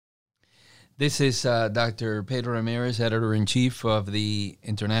This is Dr. Pedro Ramirez, Editor-in-Chief of the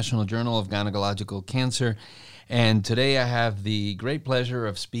International Journal of Gynecological Cancer. And today I have the great pleasure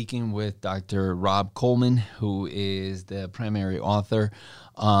of speaking with Dr. Rob Coleman, who is the primary author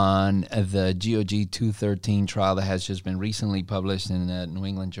on the GOG 213 trial that has just been recently published in the New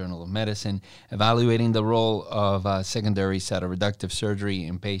England Journal of Medicine, evaluating the role of secondary cytoreductive surgery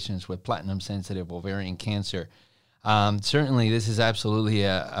in patients with platinum-sensitive ovarian cancer. Certainly, this is absolutely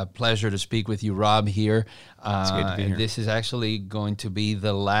a pleasure to speak with you, Rob, here. It's good to be here. This is actually going to be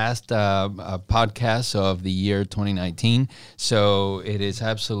the last podcast of the year 2019, so it is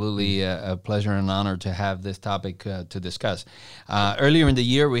absolutely a pleasure and honor to have this topic to discuss. Earlier in the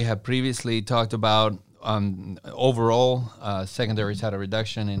year, we have previously talked about overall secondary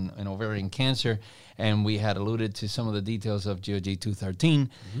cytoreduction in ovarian cancer, and we had alluded to some of the details of GOG 213,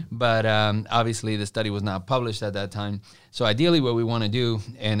 but obviously the study was not published at that time. So ideally what we want to do,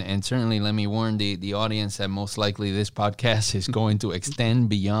 and certainly let me warn the audience that most likely this podcast is going to extend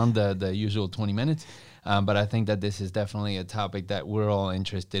beyond the usual 20 minutes, but I think that this is definitely a topic that we're all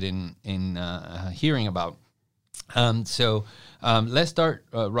interested in hearing about. So let's start,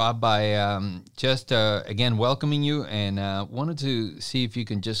 Rob, by just again welcoming you, and wanted to see if you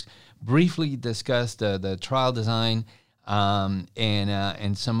can just briefly discuss the trial design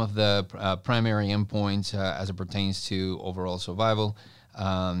and some of the primary endpoints as it pertains to overall survival,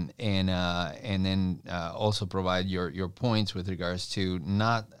 and then also provide your points with regards to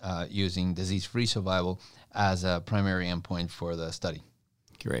not using disease-free survival as a primary endpoint for the study.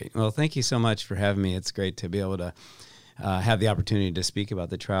 Great. Well, thank you so much for having me. It's great to be able to have the opportunity to speak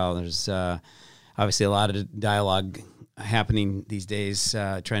about the trial. There's obviously a lot of dialogue happening these days,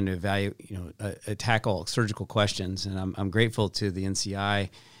 trying to evaluate, tackle surgical questions, and I'm grateful to the NCI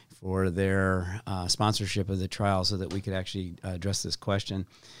for their sponsorship of the trial, so that we could actually address this question.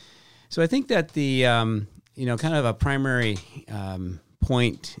 So I think that the kind of a primary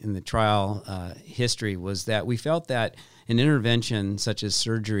point in the trial history was that we felt that an intervention such as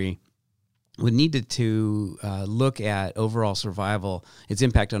surgery would need to look at overall survival, its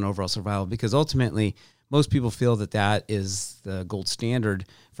impact on overall survival, because ultimately most people feel that is the gold standard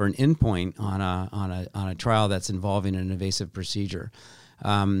for an endpoint on a trial that's involving an invasive procedure.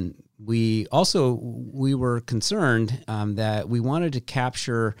 We were concerned that we wanted to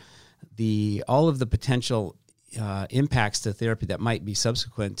capture all of the potential impacts to therapy that might be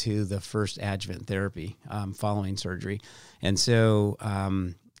subsequent to the first adjuvant therapy following surgery. And so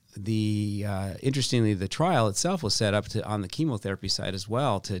interestingly, the trial itself was set up on the chemotherapy side as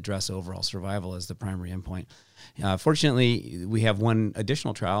well to address overall survival as the primary endpoint. Fortunately, we have one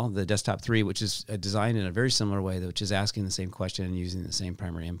additional trial, the Desktop 3, which is designed in a very similar way, which is asking the same question and using the same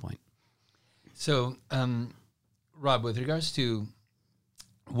primary endpoint. So, Rob, with regards to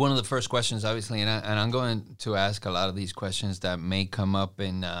one of the first questions, obviously, and I'm going to ask a lot of these questions that may come up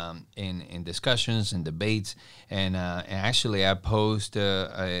in discussions and debates, and actually I posed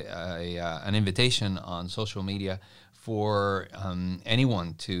an invitation on social media for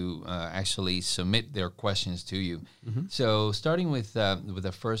anyone to actually submit their questions to you. Mm-hmm. So starting with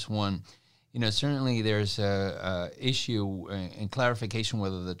the first one, certainly there's a issue in clarification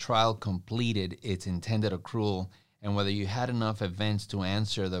whether the trial completed its intended accrual and whether you had enough events to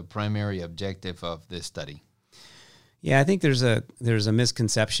answer the primary objective of this study. Yeah, I think there's a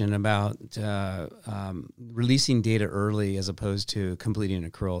misconception about releasing data early as opposed to completing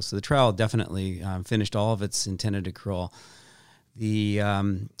accrual. So the trial definitely finished all of its intended accrual.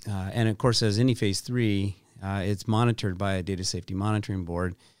 And of course, as any phase 3, it's monitored by a data safety monitoring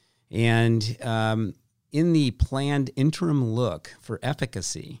board. And in the planned interim look for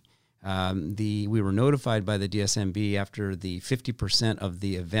efficacy, we were notified by the DSMB after the 50% of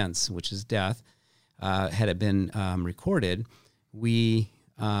the events, which is death, had it been recorded. We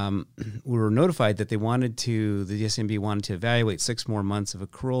were notified that the DSMB wanted to evaluate 6 more months of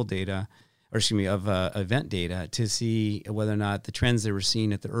accrual data, of event data, to see whether or not the trends they were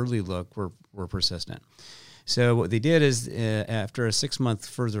seeing at the early look were persistent. So what they did is, after a 6-month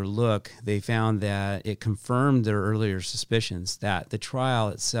further look, they found that it confirmed their earlier suspicions that the trial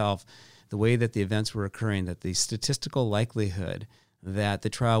itself, the way that the events were occurring, that the statistical likelihood that the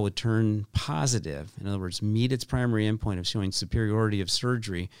trial would turn positive, in other words, meet its primary endpoint of showing superiority of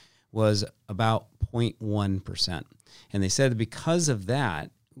surgery, was about 0.1%. And they said that because of that,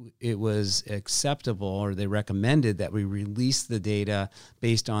 it was acceptable, or they recommended that we release the data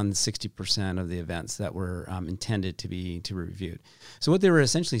based on 60% of the events that were intended to be reviewed. So what they were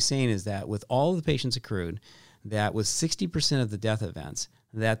essentially saying is that with all of the patients accrued, that with 60% of the death events,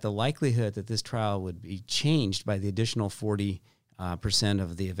 that the likelihood that this trial would be changed by the additional 40 percent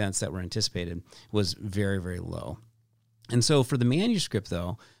of the events that were anticipated was very, very low. And so for the manuscript,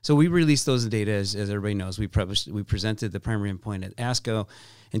 though, so we released those data, as everybody knows. We presented the primary endpoint at ASCO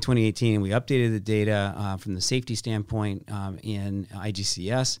in 2018, and we updated the data from the safety standpoint in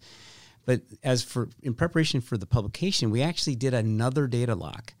IGCS. But in preparation for the publication, we actually did another data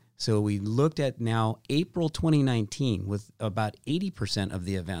lock. So we looked at now April 2019 with about 80% of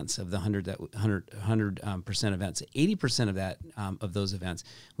the events of the 100% events, 80% of that of those events.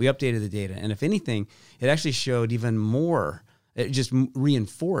 We updated the data, and if anything, it actually showed even more. It just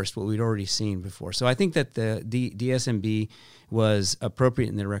reinforced what we'd already seen before. So I think that the DSMB was appropriate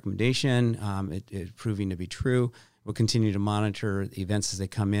in their recommendation. It proving to be true. We'll continue to monitor the events as they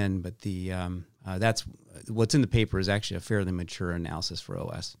come in, but that's what's in the paper is actually a fairly mature analysis for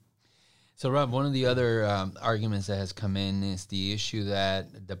OS. So, Rob, one of the other arguments that has come in is the issue that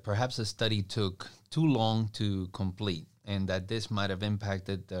perhaps the study took too long to complete, and that this might have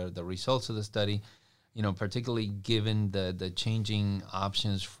impacted the results of the study, particularly given the changing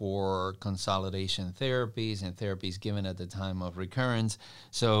options for consolidation therapies and therapies given at the time of recurrence.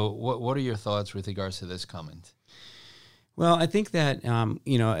 So what are your thoughts with regards to this comment? Well, I think that,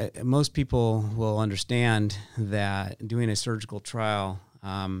 most people will understand that doing a surgical trial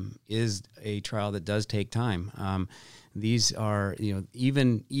is a trial that does take time. These are,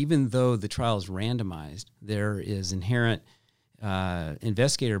 even though the trial is randomized, there is inherent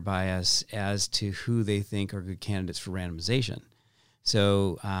investigator bias as to who they think are good candidates for randomization.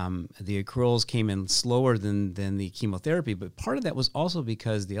 So the accruals came in slower than the chemotherapy, but part of that was also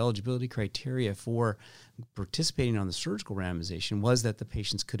because the eligibility criteria for participating on the surgical randomization was that the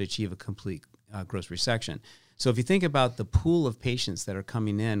patients could achieve a complete gross resection. So if you think about the pool of patients that are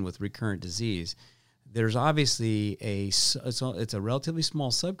coming in with recurrent disease, there's obviously it's a relatively small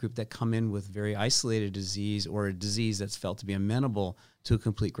subgroup that come in with very isolated disease or a disease that's felt to be amenable to a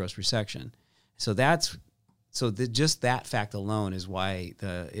complete gross resection. So just that fact alone is why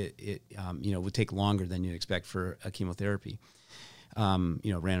it would take longer than you'd expect for a chemotherapy,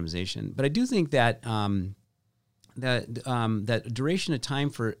 randomization. But I do think that that duration of time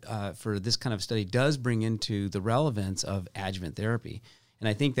for this kind of study does bring into the relevance of adjuvant therapy. And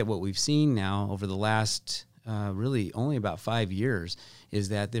I think that what we've seen now over the last really only about 5 years is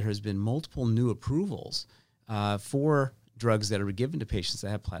that there has been multiple new approvals for drugs that are given to patients that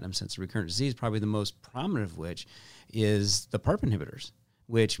have platinum-sensitive recurrent disease, probably the most prominent of which is the PARP inhibitors,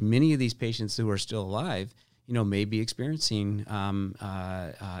 which many of these patients who are still alive may be experiencing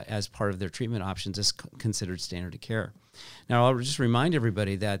as part of their treatment options as considered standard of care. Now, I'll just remind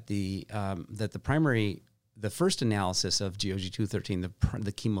everybody that the first analysis of GOG 213,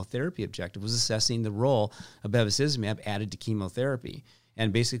 the chemotherapy objective, was assessing the role of bevacizumab added to chemotherapy,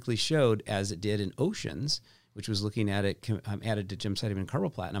 and basically showed, as it did in OCEANS, which was looking at it added to gemcitabine and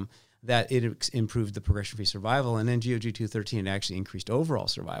carboplatin, that it improved the progression-free survival, and then GOG 213 it actually increased overall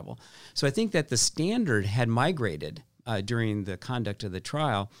survival. So I think that the standard had migrated during the conduct of the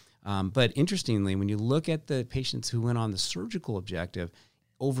trial, but interestingly, when you look at the patients who went on the surgical objective,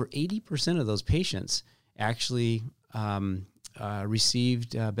 over 80% of those patients actually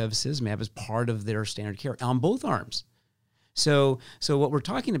received bevacizumab as part of their standard care on both arms. So what we're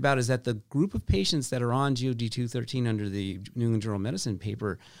talking about is that the group of patients that are on GOG 213 under the New England Journal of Medicine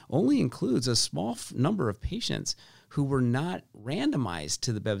paper only includes a small number of patients who were not randomized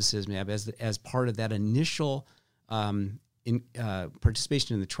to the bevacizumab as part of that initial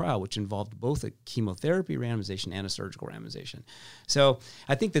participation in the trial, which involved both a chemotherapy randomization and a surgical randomization. So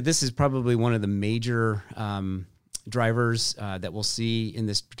I think that this is probably one of the major drivers that we'll see in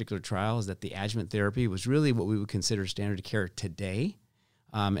this particular trial, is that the adjuvant therapy was really what we would consider standard of care today,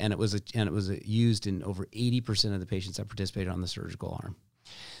 and it was used in over 80% of the patients that participated on the surgical arm.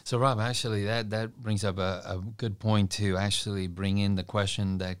 So, Rob, actually, that brings up a good point to actually bring in the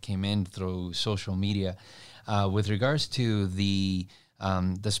question that came in through social media with regards to the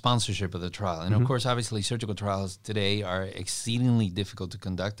sponsorship of the trial. And of course, obviously, surgical trials today are exceedingly difficult to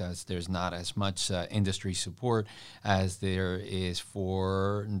conduct, as there's not as much industry support as there is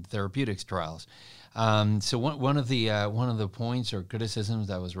for therapeutics trials. So one of the points or criticisms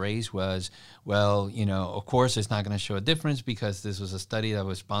that was raised was, well, of course, it's not going to show a difference because this was a study that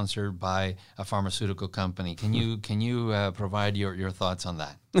was sponsored by a pharmaceutical company. Can you provide your thoughts on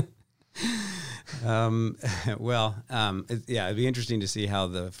that? It'd be interesting to see how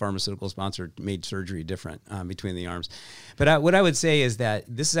the pharmaceutical sponsor made surgery different between the arms. But what I would say is that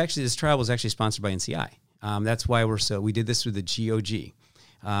this trial was actually sponsored by NCI. That's why we did this through the GOG.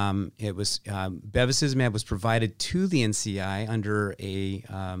 It was bevacizumab was provided to the NCI under a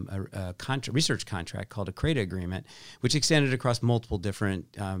research contract called a CRADA agreement, which extended across multiple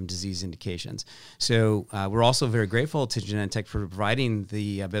different disease indications. So we're also very grateful to Genentech for providing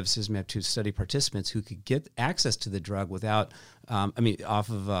the bevacizumab to study participants who could get access to the drug without, off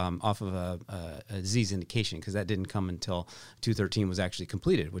of a disease indication, because that didn't come until 213 was actually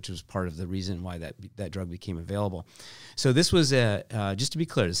completed, which was part of the reason why that drug became available. So this was just to be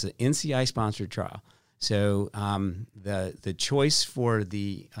clear, this is an NCI-sponsored trial. So the choice for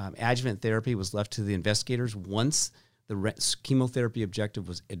the adjuvant therapy was left to the investigators once the chemotherapy objective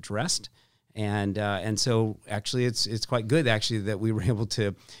was addressed. And so actually it's quite good actually that we were able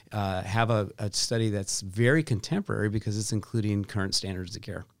to have a study that's very contemporary because it's including current standards of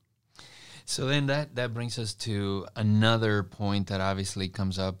care. So then that brings us to another point that obviously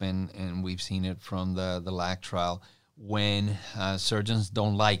comes up, and we've seen it from the LAC trial, when surgeons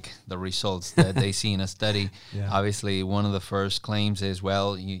don't like the results that they see in a study. Yeah. Obviously, one of the first claims is,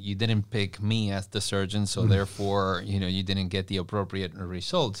 well, you didn't pick me as the surgeon, so therefore, you didn't get the appropriate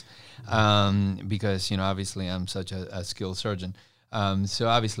results because, obviously I'm such a skilled surgeon. So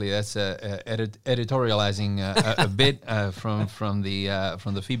obviously that's editorializing a bit from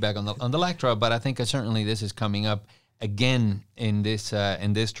the feedback on the LAC trial, but I think certainly this is coming up again in this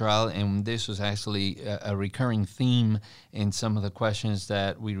trial, and this was actually a recurring theme in some of the questions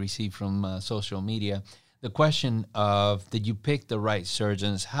that we received from social media. The question of, did you pick the right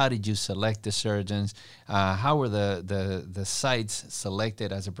surgeons? How did you select the surgeons? How were the sites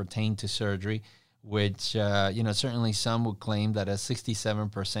selected as it pertained to surgery? Which, certainly some would claim that a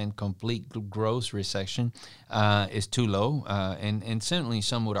 67% complete gross resection is too low. And certainly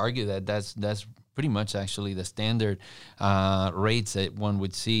some would argue that that's pretty much actually the standard rates that one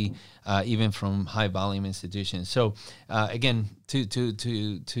would see even from high volume institutions. So again,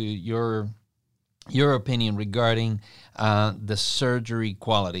 to your opinion regarding the surgery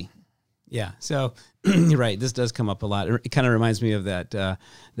quality. Yeah, so you're right. This does come up a lot. It kind of reminds me of that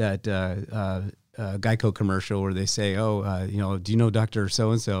Geico commercial where they say, do you know Dr.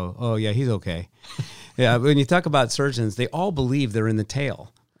 So-and-so? Oh, yeah, he's okay. Yeah, when you talk about surgeons, they all believe they're in the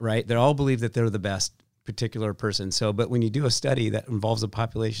tail, right? They all believe that they're the best particular person. So, but when you do a study that involves a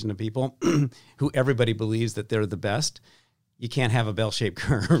population of people who everybody believes that they're the best, you can't have a bell-shaped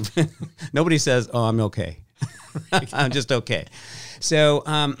curve. Nobody says, oh, I'm okay. I'm just okay. So,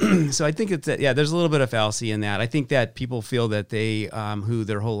 so I think there's a little bit of fallacy in that. I think that people feel that they, who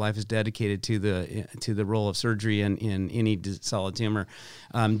their whole life is dedicated to the role of surgery in any solid tumor,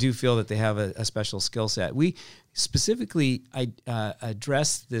 do feel that they have a special skill set. We specifically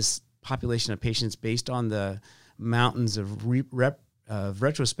address this population of patients based on the mountains of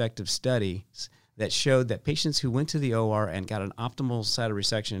retrospective studies that showed that patients who went to the OR and got an optimal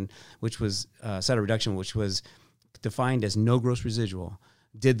cytoreduction, which was defined as no gross residual,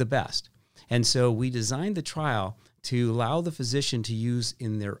 did the best. And so we designed the trial to allow the physician to use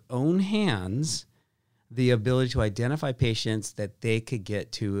in their own hands the ability to identify patients that they could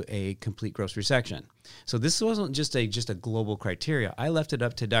get to a complete gross resection. So this wasn't just a global criteria. I left it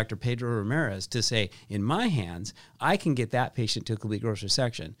up to Dr. Pedro Ramirez to say, in my hands, I can get that patient to a complete gross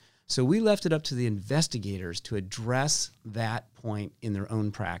resection. So we left it up to the investigators to address that point in their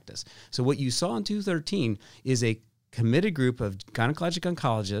own practice. So what you saw in 213 is a committed group of gynecologic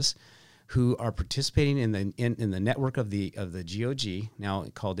oncologists who are participating in the network of the GOG, now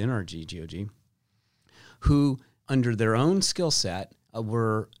called NRG GOG, who under their own skill set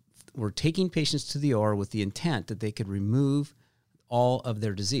were taking patients to the OR with the intent that they could remove all of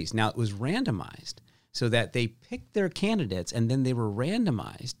their disease. Now it was randomized, so that they picked their candidates and then they were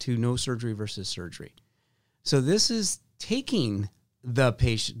randomized to no surgery versus surgery. So this is taking the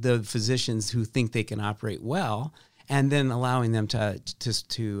physicians who think they can operate well and then allowing them to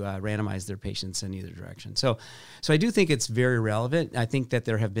randomize their patients in either direction. So I do think it's very relevant. I think that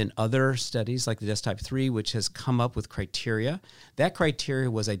there have been other studies like the Desktop 3, which has come up with criteria. That criteria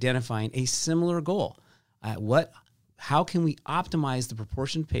was identifying a similar goal. How can we optimize the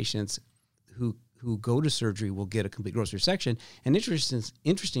proportion of patients who go to surgery will get a complete gross resection? And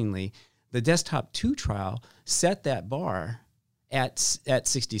interestingly, the Desktop 2 trial set that bar at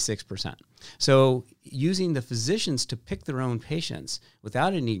 66%. So using the physicians to pick their own patients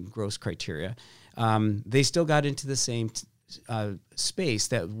without any gross criteria, they still got into the same space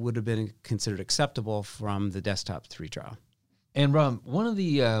that would have been considered acceptable from the Desktop 3 trial. And Rob, one of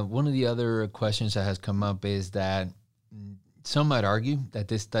the other questions that has come up is that some might argue that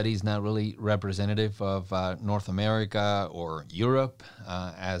this study is not really representative of North America or Europe,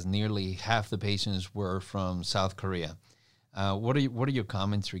 as nearly half the patients were from South Korea. What are your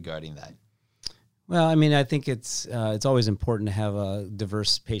comments regarding that? Well, I mean, I think it's always important to have a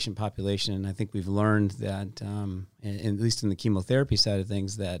diverse patient population, and I think we've learned that, at least in the chemotherapy side of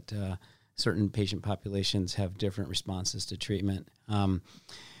things, that certain patient populations have different responses to treatment.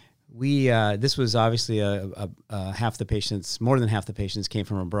 This was obviously half the patients, more than half the patients, came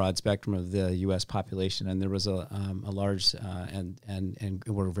from a broad spectrum of the U.S. population, and there was a large and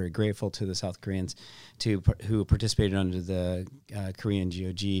we're very grateful to the South Koreans who participated under the Korean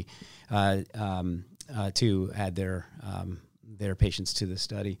GOG to add their patients to the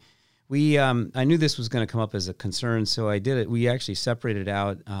study. I knew this was going to come up as a concern, so I did it. We actually separated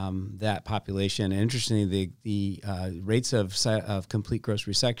out that population. And interestingly, the rates of complete gross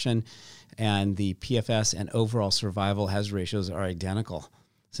resection and the PFS and overall survival hazard ratios are identical.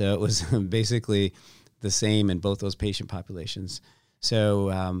 So it was basically the same in both those patient populations.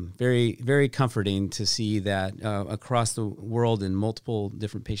 So very, very comforting to see that across the world in multiple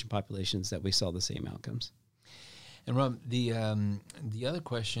different patient populations that we saw the same outcomes. And Rob, the other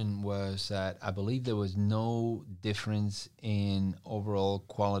question was that I believe there was no difference in overall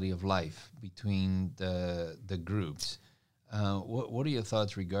quality of life between the groups. What are your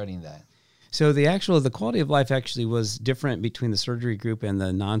thoughts regarding that? So the quality of life actually was different between the surgery group and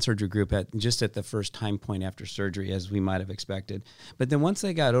the non-surgery group at the first time point after surgery, as we might have expected. But then once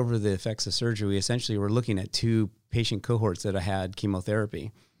they got over the effects of surgery, we essentially were looking at two patient cohorts that had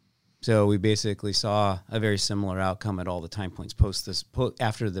chemotherapy. So we basically saw a very similar outcome at all the time points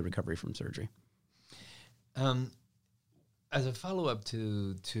after the recovery from surgery. As a follow-up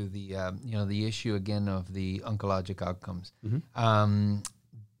to the the issue again of the oncologic outcomes,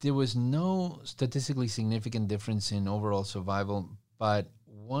 there was no statistically significant difference in overall survival, but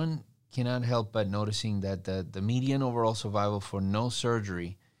one cannot help but noticing that the median overall survival for no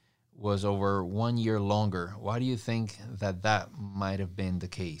surgery was over 1 year longer. Why do you think that might have been the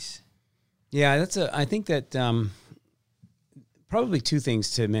case? Yeah, I think that probably two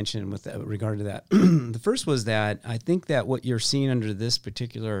things to mention with regard to that. The first was that I think that what you're seeing under this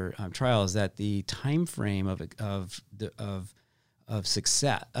particular trial is that the time frame of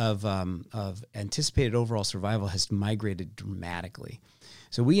success of anticipated overall survival has migrated dramatically.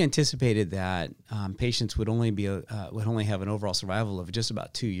 So we anticipated that patients would only have an overall survival of just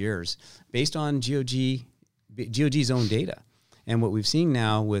about 2 years based on GOG's own data. And what we've seen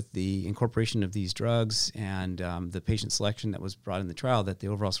now with the incorporation of these drugs and the patient selection that was brought in the trial, that the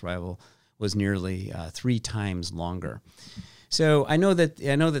overall survival was nearly 3 times longer. So I know that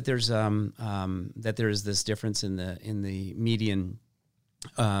there's this difference in the median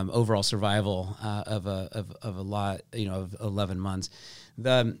overall survival of 11 months.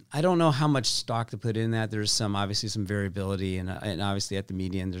 I don't know how much stock to put in that. There's obviously some variability, and obviously at the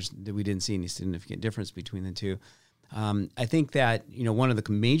median, we didn't see any significant difference between the two. I think that one of the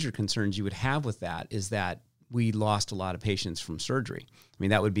major concerns you would have with that is that we lost a lot of patients from surgery. I mean,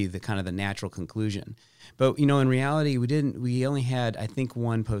 that would be the kind of the natural conclusion. But in reality, we didn't. We only had, I think,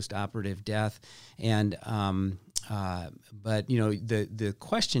 one post-operative death, and but the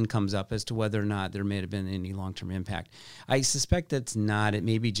question comes up as to whether or not there may have been any long-term impact. I suspect that's not. It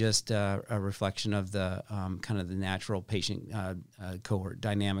may be just a reflection of the kind of the natural patient cohort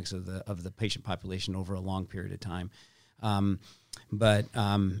dynamics of the patient population over a long period of time. But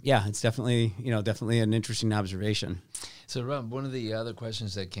it's definitely an interesting observation. So, Rob, one of the other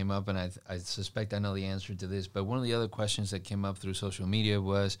questions that came up, and I suspect I know the answer to this, but one of the other questions that came up through social media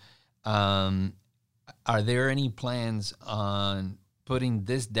was, are there any plans on putting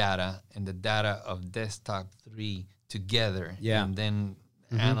this data and the data of Desktop 3 together and then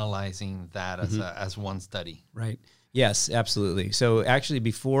analyzing that as one study? Right. Yes, absolutely. So actually,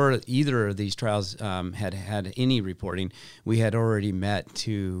 before either of these trials had any reporting, we had already met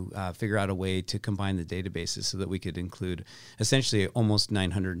to figure out a way to combine the databases so that we could include essentially almost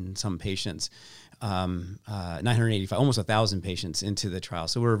 900 and some patients, 985, almost 1,000 patients into the trial.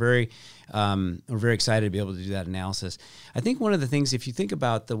 So we're very excited to be able to do that analysis. I think one of the things, if you think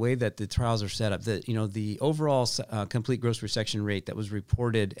about the way that the trials are set up, that the overall complete gross resection rate that was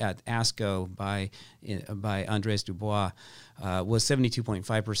reported at ASCO by Andres Dubois was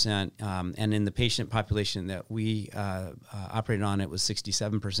 72.5%, and in the patient population that we operated on, it was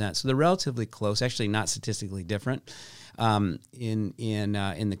 67%. So they're relatively close, actually not statistically different in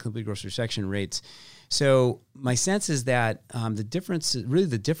the complete gross resection rates. So my sense is that the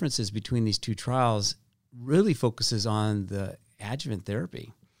differences between these two trials really focuses on the adjuvant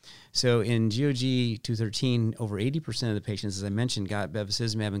therapy. So in GOG 213, over 80% of the patients, as I mentioned, got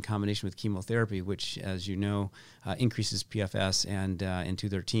bevacizumab in combination with chemotherapy, which, as you know, increases PFS, and in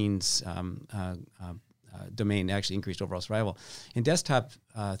 213's domain actually increased overall survival. In desktop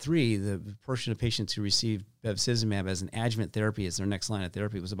 3, the proportion of patients who received bevacizumab as an adjuvant therapy as their next line of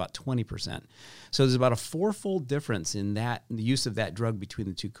therapy was about 20%. So there's about a 4-fold difference in the use of that drug between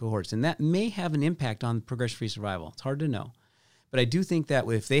the two cohorts. And that may have an impact on progression-free survival. It's hard to know. But I do think that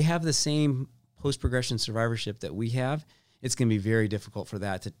if they have the same post-progression survivorship that we have, it's going to be very difficult for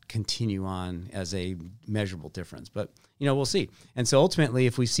that to continue on as a measurable difference. But, we'll see. And so ultimately,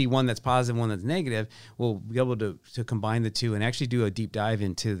 if we see one that's positive, one that's negative, we'll be able to combine the two and actually do a deep dive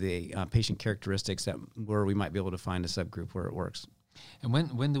into the patient characteristics where we might be able to find a subgroup where it works. And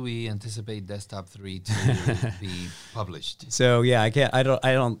when do we anticipate Desktop 3 to be published? So yeah,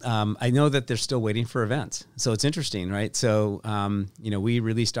 I know that they're still waiting for events. So it's interesting, right? So we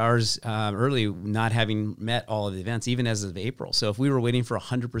released ours early, not having met all of the events, even as of April. So if we were waiting for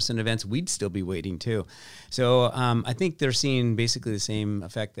 100% events, we'd still be waiting too. So I think they're seeing basically the same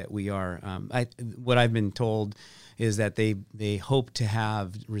effect that we are. What I've been told is that they hope to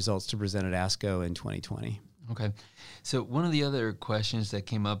have results to present at ASCO in 2020. Okay, so one of the other questions that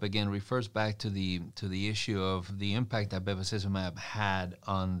came up again refers back to the issue of the impact that bevacizumab had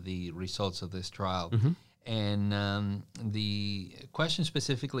on the results of this trial, and the question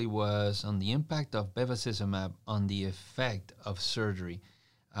specifically was on the impact of bevacizumab on the effect of surgery.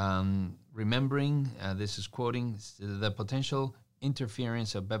 Remembering, this is quoting, the potential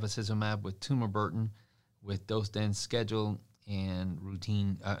interference of bevacizumab with tumor burden, with dose-dense schedule and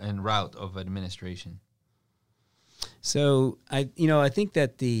routine and route of administration. So I think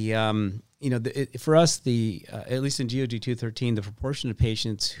that for us, at least in GOG 213, the proportion of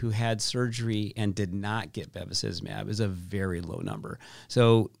patients who had surgery and did not get bevacizumab is a very low number.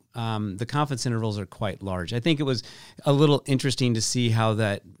 So the confidence intervals are quite large. I think it was a little interesting to see how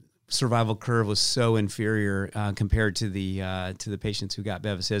that survival curve was so inferior compared to the patients who got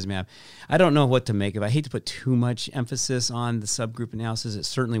bevacizumab. I don't know what to make of it. I hate to put too much emphasis on the subgroup analysis. It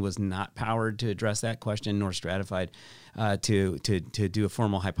certainly was not powered to address that question, nor stratified to do a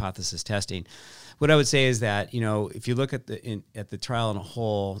formal hypothesis testing. What I would say is that if you look at the trial in a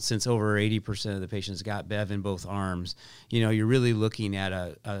whole, since over 80% of the patients got bev in both arms, you're really looking at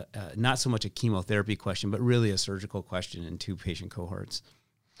a not so much a chemotherapy question, but really a surgical question in 2 patient cohorts.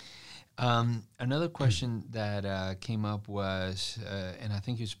 Another question that came up was, and I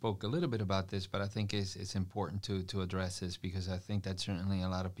think you spoke a little bit about this, but I think it's important to address this because I think that certainly a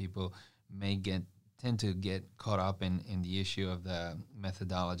lot of people tend to get caught up in the issue of the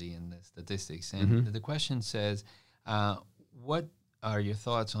methodology and the statistics. And the question says, what are your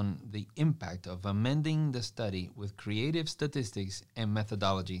thoughts on the impact of amending the study with creative statistics and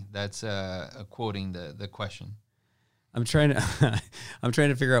methodology? That's quoting the question. I'm trying to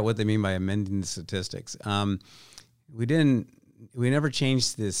figure out what they mean by amending the statistics. We never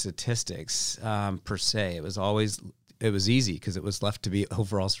changed the statistics per se. It was easy because it was left to be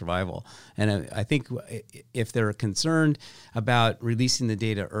overall survival. And I think if they're concerned about releasing the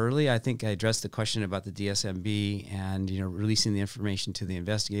data early, I think I addressed the question about the DSMB and releasing the information to the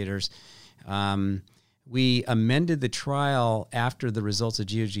investigators. We amended the trial after the results of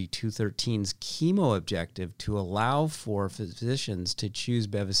GOG 213's chemo objective to allow for physicians to choose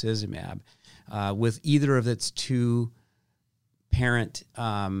bevacizumab with either of its 2 parent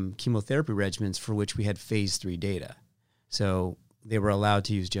chemotherapy regimens for which we had phase 3 data. So they were allowed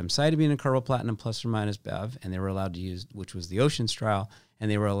to use gemcitabine and carboplatin plus or minus bev, and they were allowed to use, which was the Oceans trial, and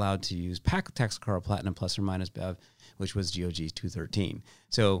they were allowed to use paclitaxel carboplatin plus or minus bev, which was GOG 213.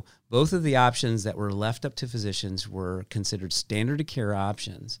 So both of the options that were left up to physicians were considered standard of care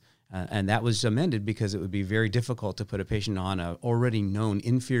options. And that was amended because it would be very difficult to put a patient on an already known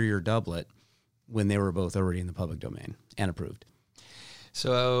inferior doublet when they were both already in the public domain and approved.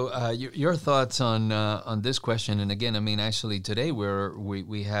 So your thoughts on this question, and again, I mean, actually today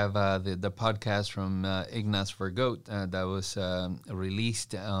we have the podcast from Ignaz Vergote that was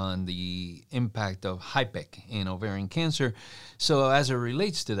released on the impact of HIPEC in ovarian cancer. So as it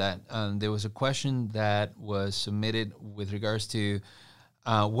relates to that, there was a question that was submitted with regards to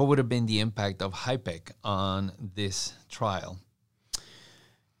what would have been the impact of HIPEC on this trial.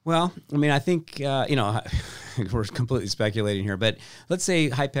 Well, I mean, I think, we're completely speculating here, but let's say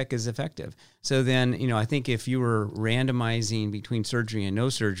HIPEC is effective. So then, I think if you were randomizing between surgery and no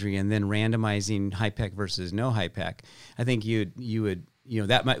surgery and then randomizing HIPEC versus no HIPEC, I think you would,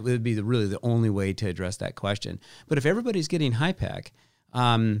 that would be really the only way to address that question. But if everybody's getting HIPEC,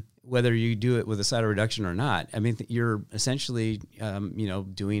 whether you do it with a cytoreduction or not, I mean, you're essentially,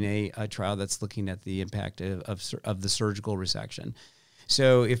 doing a trial that's looking at the impact of the surgical resection.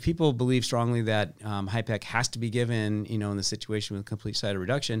 So if people believe strongly that HIPEC has to be given, in the situation with complete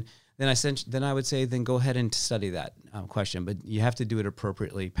cytoreduction, then I would say go ahead and study that question. But you have to do it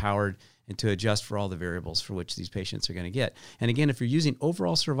appropriately powered and to adjust for all the variables for which these patients are going to get. And again, if you're using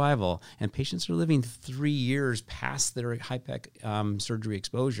overall survival and patients are living 3 years past their HIPEC surgery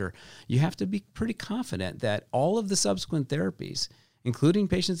exposure, you have to be pretty confident that all of the subsequent therapies, including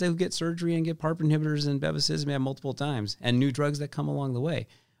patients that get surgery and get PARP inhibitors and bevacizumab multiple times and new drugs that come along the way,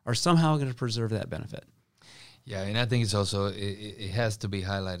 are somehow going to preserve that benefit. Yeah, and I think it's also, it has to be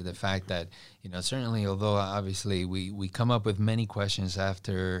highlighted the fact that, certainly, although obviously we come up with many questions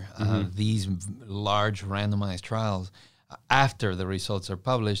after these large randomized trials, after the results are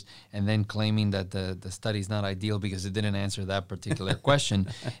published, and then claiming that the study is not ideal because it didn't answer that particular question,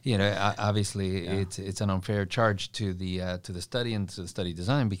 obviously it's an unfair charge to the study and to the study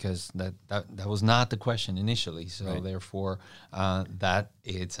design, because that was not the question initially. So therefore, that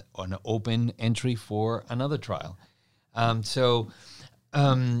it's an open entry for another trial.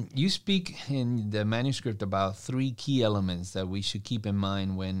 You speak in the manuscript about 3 key elements that we should keep in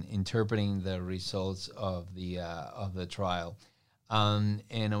mind when interpreting the results of the trial. And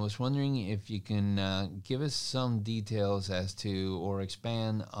I was wondering if you can give us some details as to, or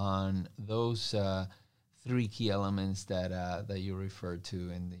expand on those 3 key elements that you referred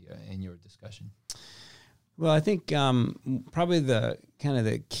to in your discussion. Well, I think probably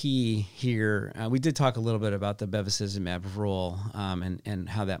the key here, we did talk a little bit about the bevacizumab role and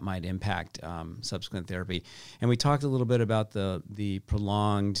how that might impact subsequent therapy. And we talked a little bit about the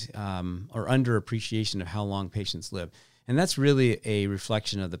prolonged or underappreciation of how long patients live. And that's really a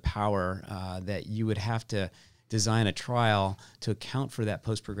reflection of the power that you would have to design a trial to account for that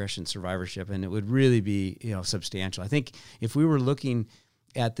post-progression survivorship. And it would really be substantial. I think if we were looking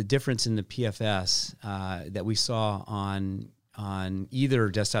at the difference in the PFS that we saw on either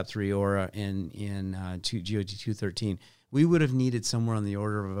Desktop 3 or in GOG 213, we would have needed somewhere on the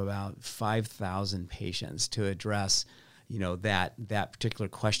order of about 5,000 patients to address that particular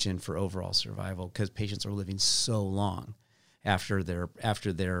question for overall survival, because patients are living so long after their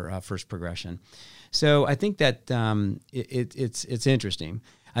first progression. So I think that it's interesting.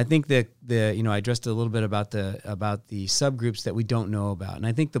 I think that I addressed a little bit about the subgroups that we don't know about, and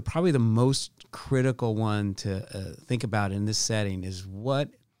I think probably the most critical one to think about in this setting is what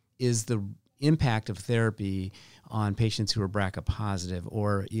is the impact of therapy on patients who are BRCA positive,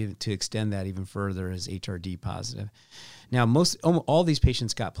 or even to extend that even further as HRD positive. Now, all these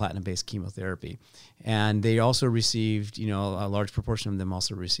patients got platinum-based chemotherapy, and they also received, a large proportion of them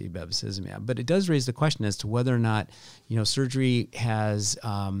also received bevacizumab. But it does raise the question as to whether or not, surgery has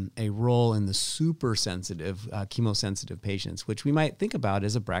a role in the super sensitive, chemosensitive patients, which we might think about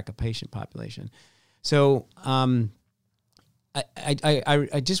as a BRCA patient population. So I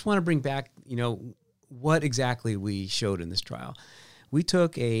just want to bring back, what exactly we showed in this trial. We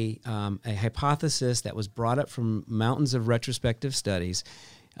took a hypothesis that was brought up from mountains of retrospective studies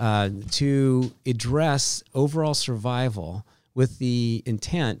to address overall survival with the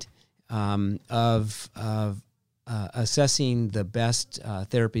intent of assessing the best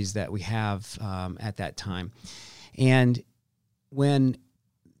therapies that we have at that time. And when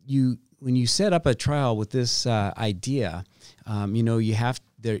you set up a trial with this idea, you have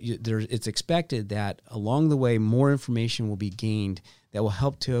it's expected that along the way more information will be gained that will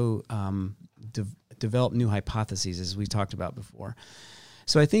help to develop new hypotheses, as we talked about before.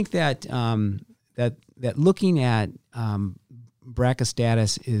 So I think that that looking at BRCA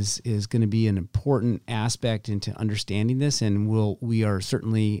status is going to be an important aspect into understanding this, and we are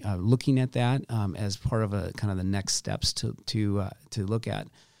certainly looking at that as part of a kind of the next steps to look at.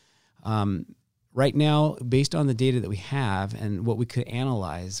 Right now, based on the data that we have and what we could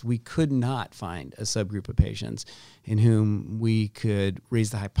analyze, we could not find a subgroup of patients in whom we could raise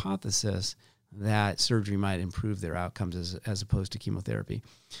the hypothesis that surgery might improve their outcomes as opposed to chemotherapy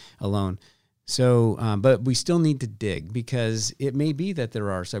alone. So, but we still need to dig, because it may be that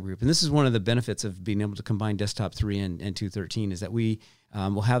there are a subgroup. And this is one of the benefits of being able to combine Desktop 3 and 213, is that we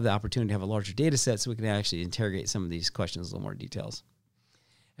will have the opportunity to have a larger data set so we can actually interrogate some of these questions in a little more details.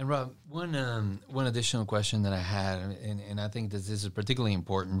 And Rob, one additional question that I had, and I think that this is particularly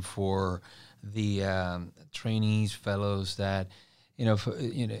important for the trainees, fellows, that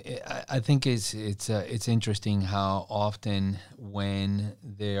I think it's interesting how often when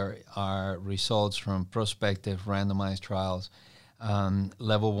there are results from prospective randomized trials,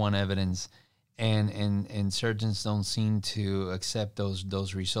 level 1 evidence, and surgeons don't seem to accept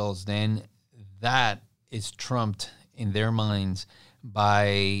those results, then that is trumped in their minds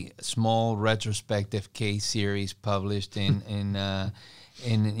by small retrospective case series published in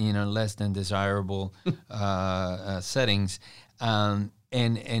in less than desirable settings, and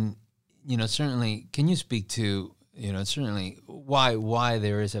certainly, can you speak to certainly why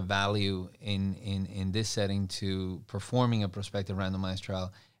there is a value in this setting to performing a prospective randomized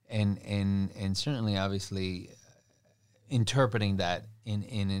trial, and certainly obviously interpreting that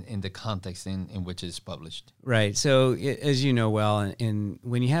in the context in which it's published. Right. So as you know well,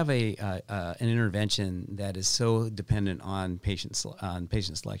 when you have an intervention that is so dependent on patient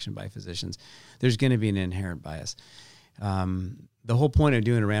selection by physicians, there's going to be an inherent bias. The whole point of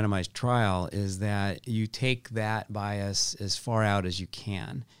doing a randomized trial is that you take that bias as far out as you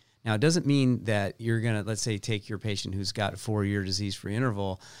can. Now, it doesn't mean that you're going to, let's say, take your patient who's got a 4-year disease-free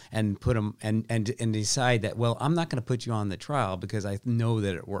interval and put them and decide that, well, I'm not going to put you on the trial because I know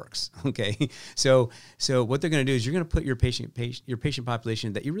that it works. Okay, so what they're going to do is you're going to put your patient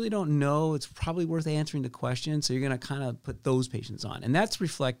population that you really don't know. It's probably worth answering the question. So you're going to kind of put those patients on, and that's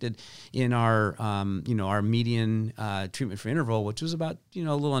reflected in our our median treatment for interval, which was about a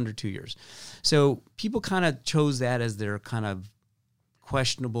little under 2 years. So people kind of chose that as their kind of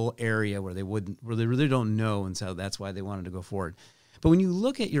questionable area where they really don't know, and so that's why they wanted to go forward. But when you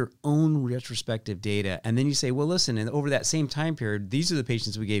look at your own retrospective data and then you say, well, listen, and over that same time period, these are the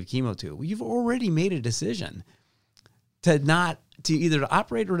patients we gave chemo to. Well, you've already made a decision to either to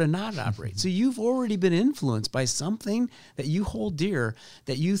operate or to not operate. So you've already been influenced by something that you hold dear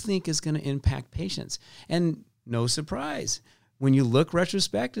that you think is going to impact patients. And no surprise, when you look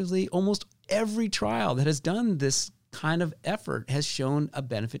retrospectively, almost every trial that has done this kind of effort has shown a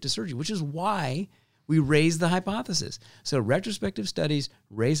benefit to surgery, which is why we raise the hypothesis. So retrospective studies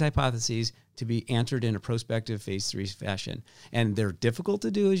raise hypotheses to be answered in a prospective phase 3 fashion. And they're difficult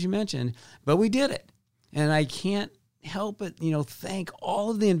to do, as you mentioned, but we did it. And I can't help but, thank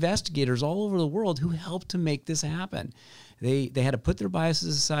all of the investigators all over the world who helped to make this happen. They had to put their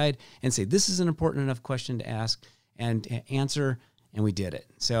biases aside and say, this is an important enough question to ask and answer, and we did it.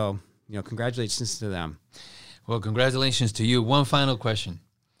 So, congratulations to them. Well, congratulations to you. One final question.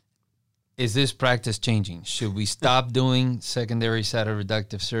 Is this practice changing? Should we stop doing secondary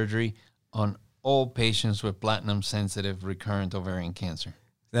cytoreductive surgery on all patients with platinum-sensitive recurrent ovarian cancer?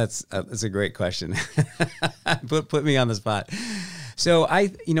 That's a great question. Put me on the spot. So I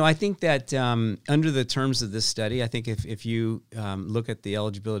think that under the terms of this study, I think if you look at the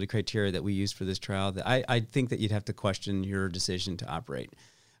eligibility criteria that we used for this trial, I think that you'd have to question your decision to operate.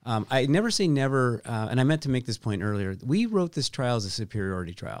 I never say never, and I meant to make this point earlier. We wrote this trial as a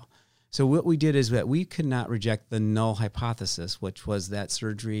superiority trial. So what we did is that we could not reject the null hypothesis, which was that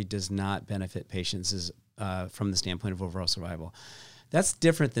surgery does not benefit patients from the standpoint of overall survival. That's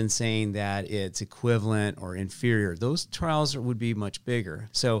different than saying that it's equivalent or inferior. Those trials would be much bigger.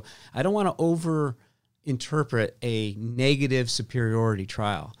 So I don't want to over-interpret a negative superiority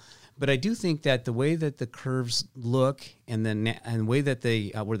trial. But I do think that the way that the curves look and the way that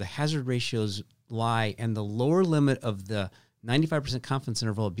where the hazard ratios lie and the lower limit of the 95% confidence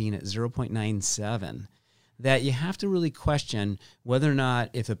interval being at 0.97, that you have to really question whether or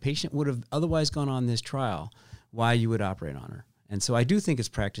not if a patient would have otherwise gone on this trial, why you would operate on her. And so I do think it's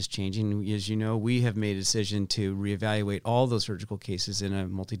practice changing. As you know, we have made a decision to reevaluate all those surgical cases in a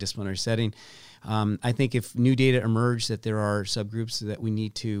multidisciplinary setting. I think if new data emerge that there are subgroups that we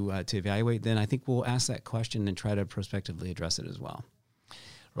need to evaluate, then I think we'll ask that question and try to prospectively address it as well.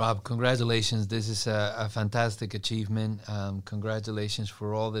 Rob, congratulations. This is a fantastic achievement. Congratulations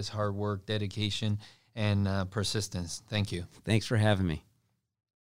for all this hard work, dedication, and persistence. Thank you. Thanks for having me.